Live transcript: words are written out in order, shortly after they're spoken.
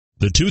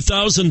The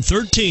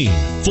 2013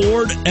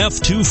 Ford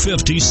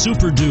F-250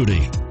 Super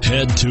Duty.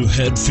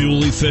 Head-to-head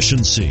fuel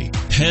efficiency,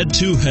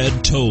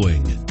 head-to-head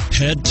towing,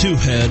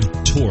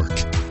 head-to-head torque.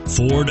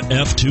 Ford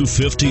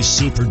F-250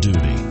 Super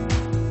Duty.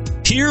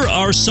 Here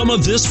are some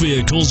of this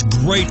vehicle's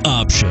great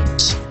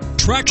options: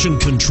 traction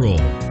control,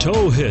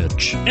 tow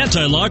hitch,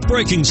 anti-lock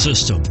braking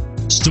system,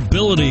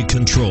 stability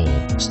control,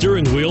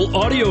 steering wheel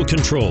audio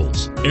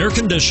controls, air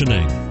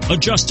conditioning,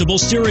 adjustable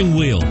steering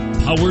wheel,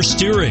 power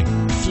steering,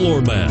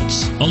 floor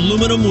mats,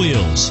 aluminum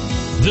wheels.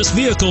 This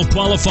vehicle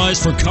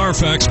qualifies for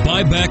Carfax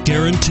buyback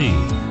guarantee.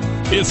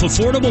 If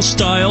affordable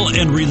style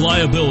and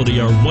reliability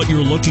are what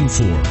you're looking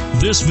for,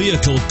 this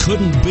vehicle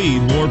couldn't be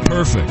more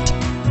perfect.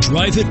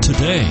 Drive it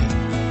today.